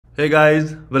Hey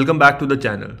guys, welcome back to the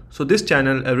channel. So this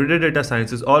channel, Everyday Data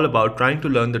Science, is all about trying to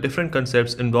learn the different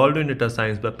concepts involved in data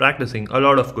science by practicing a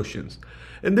lot of questions.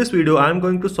 In this video, I am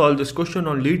going to solve this question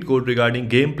on LeetCode regarding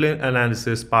gameplay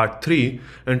analysis part 3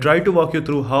 and try to walk you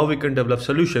through how we can develop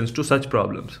solutions to such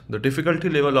problems. The difficulty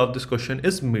level of this question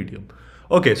is medium.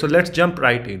 Okay, so let's jump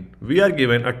right in. We are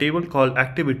given a table called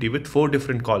activity with 4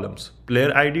 different columns: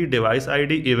 player ID, device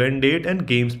ID, event date, and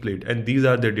games played, and these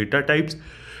are the data types.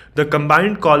 The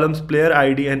combined columns player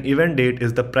ID and event date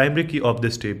is the primary key of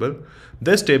this table.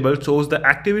 This table shows the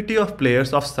activity of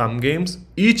players of some games.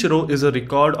 Each row is a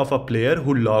record of a player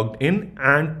who logged in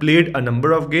and played a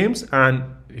number of games, and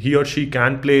he or she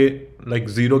can play like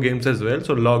 0 games as well.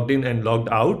 So logged in and logged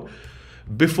out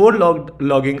before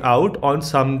logging out on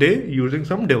some day using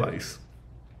some device.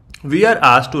 We are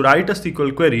asked to write a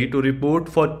SQL query to report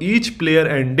for each player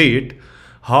and date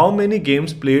how many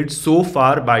games played so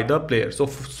far by the player. So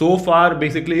far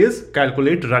basically is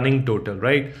calculate running total,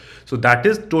 right? So that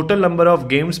is total number of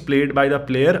games played by the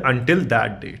player until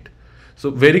that date. So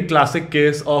very classic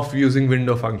case of using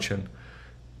window function.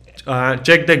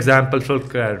 Check the example for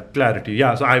clarity.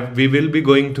 Yeah, so we will be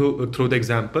going through the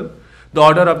example. The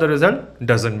order of the result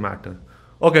doesn't matter.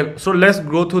 Okay, so let's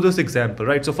go through this example,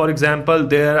 right? So for example,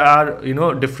 there are,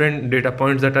 different data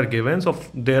points that are given. So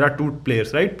there are 2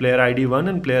 players, right? Player ID 1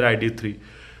 and player ID 3.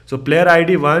 So player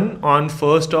ID 1 on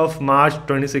 1st of March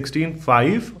 2016,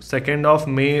 5, 2nd of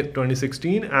May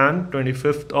 2016, and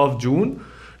 25th of June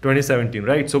 2017,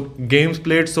 right? So games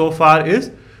played so far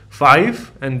is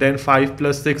 5, and then 5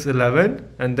 plus 6,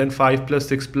 11, and then 5 plus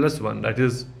 6 plus 1, that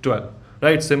is 12.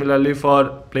 Right, similarly for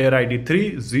player ID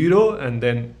 3, 0, and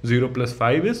then 0 plus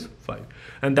 5 is 5.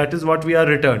 And that is what we are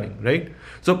returning, right?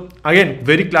 So again,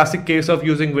 very classic case of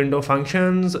using window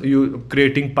functions, you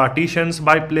creating partitions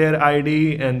by player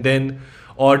ID and then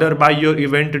order by your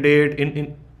event date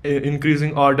in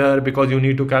increasing order, because you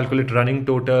need to calculate running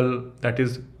total, that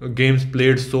is games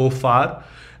played so far,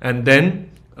 and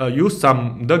then you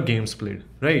sum the games played,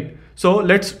 right? So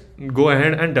let's go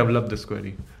ahead and develop this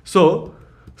query. So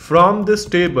from this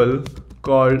table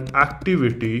called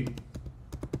activity,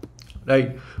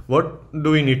 right, what do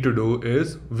we need to do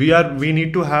is we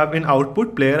need to have an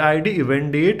output player ID,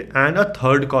 event date, and a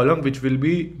third column which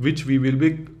we will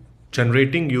be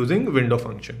generating using window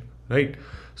function, right?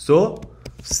 So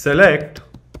select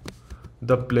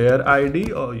the player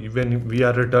ID, or when we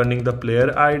are returning the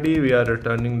player ID, we are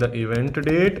returning the event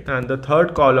date, and the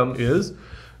third column is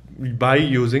by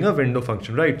using a window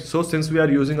function, right? So since we are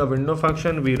using a window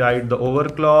function, we write the over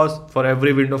clause. For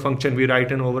every window function we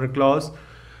write an over clause.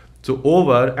 So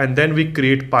over, and then we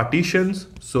create partitions.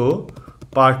 So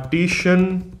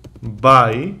partition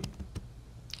by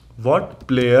what?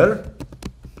 Player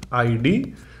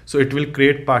ID. So it will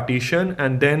create partition,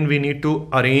 and then we need to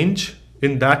arrange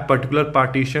in that particular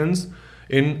partitions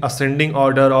in ascending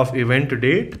order of event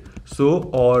date. So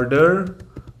order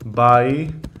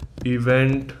by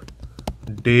event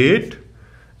date,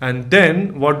 and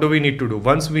then what do we need to do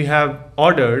once we have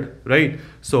ordered, right?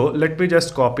 So let me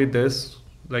just copy this,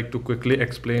 like, to quickly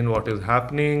explain what is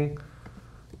happening.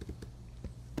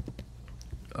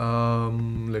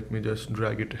 Let me just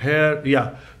drag it here.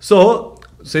 Yeah, so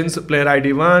since player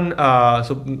ID 1,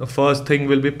 so first thing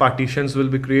will be partitions will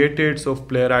be created. So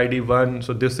player ID 1,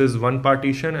 so this is one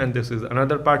partition and this is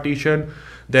another partition.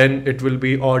 Then it will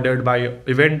be ordered by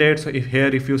event date. So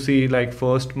if you see, like,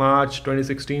 1st March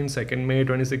 2016, 2nd May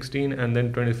 2016, and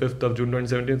then 25th of June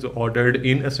 2017, so ordered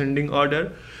in ascending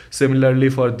order. Similarly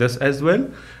for this as well.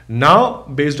 Now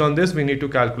based on this we need to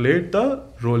calculate the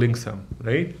rolling sum,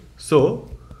 right? So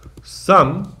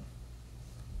sum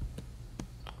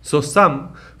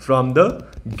from the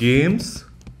games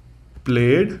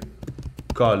played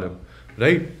column,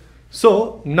 right?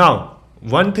 So now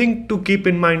one thing to keep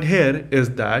in mind here is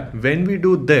that when we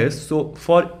do this, so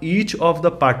for each of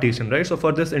the partition, right? So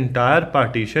for this entire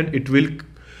partition, it will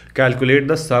calculate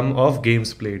the sum of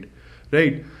games played,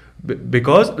 right?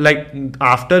 Because, like,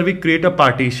 after we create a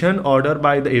partition order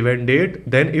by the event date,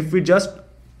 then if we just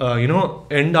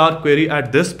end our query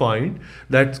at this point,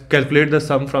 that calculate the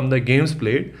sum from the games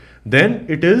played, then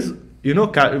it is will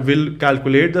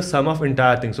calculate the sum of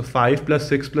entire thing. So 5 plus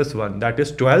 6 plus 1, that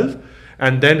is 12,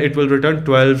 and then it will return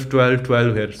 12, 12,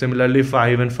 12 here. Similarly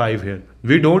 5 and 5 here.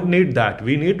 We don't need that,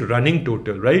 we need running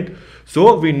total, right?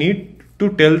 So we need to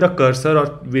tell the cursor,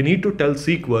 or we need to tell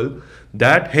SQL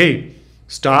that, hey,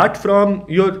 start from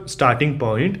your starting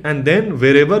point, and then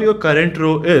wherever your current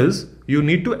row is, you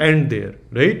need to end there,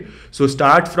 right? So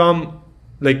start from,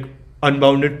 like,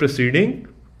 unbounded preceding,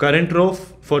 current row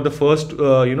for the first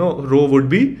row would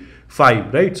be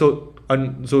 5, right? So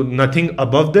so nothing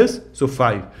above this, so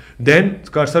 5. Then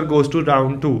cursor goes to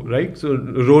round 2, right? So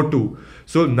row 2.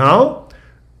 So now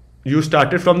you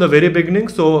started from the very beginning,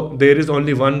 so there is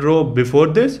only one row before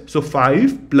this, so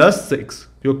 5 plus 6.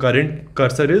 Your current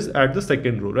cursor is at the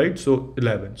second row, right? So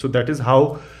 11. So that is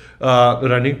how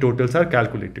running totals are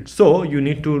calculated. So you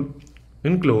need to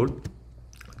include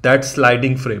that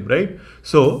sliding frame, right?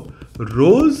 So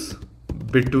rows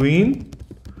between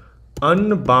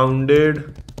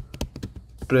unbounded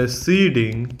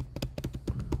preceding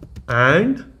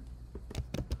and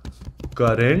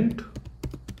current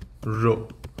row.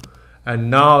 And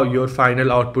now your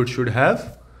final output should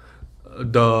have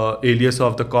the alias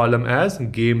of the column as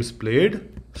games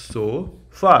played so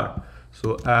far.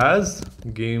 So as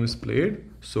games played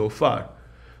so far.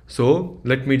 So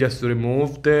let me just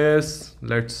remove this.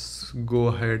 Let's go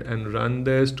ahead and run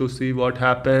this to see what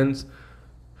happens.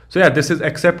 So yeah, this is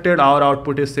accepted. Our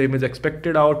output is same as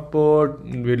expected output.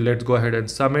 Let's go ahead and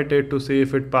submit it to see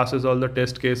if it passes all the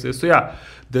test cases. So yeah,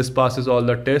 this passes all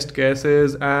the test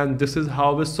cases, and this is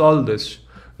how we solve this,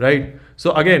 right?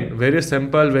 So again, very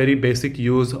simple, very basic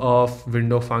use of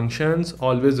window functions.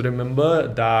 Always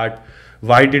remember that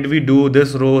why did we do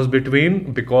this rows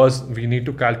between? Because we need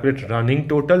to calculate running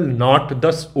total, not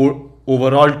the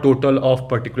overall total of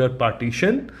particular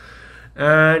partition.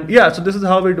 And yeah, so this is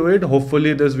how we do it.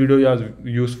 Hopefully this video is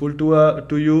useful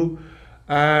to you,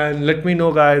 and let me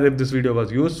know guys if this video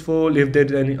was useful. If there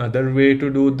is any other way to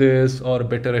do this or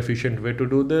better efficient way to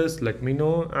do this, let me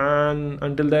know. And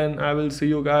until then, I will see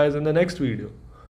you guys in the next video.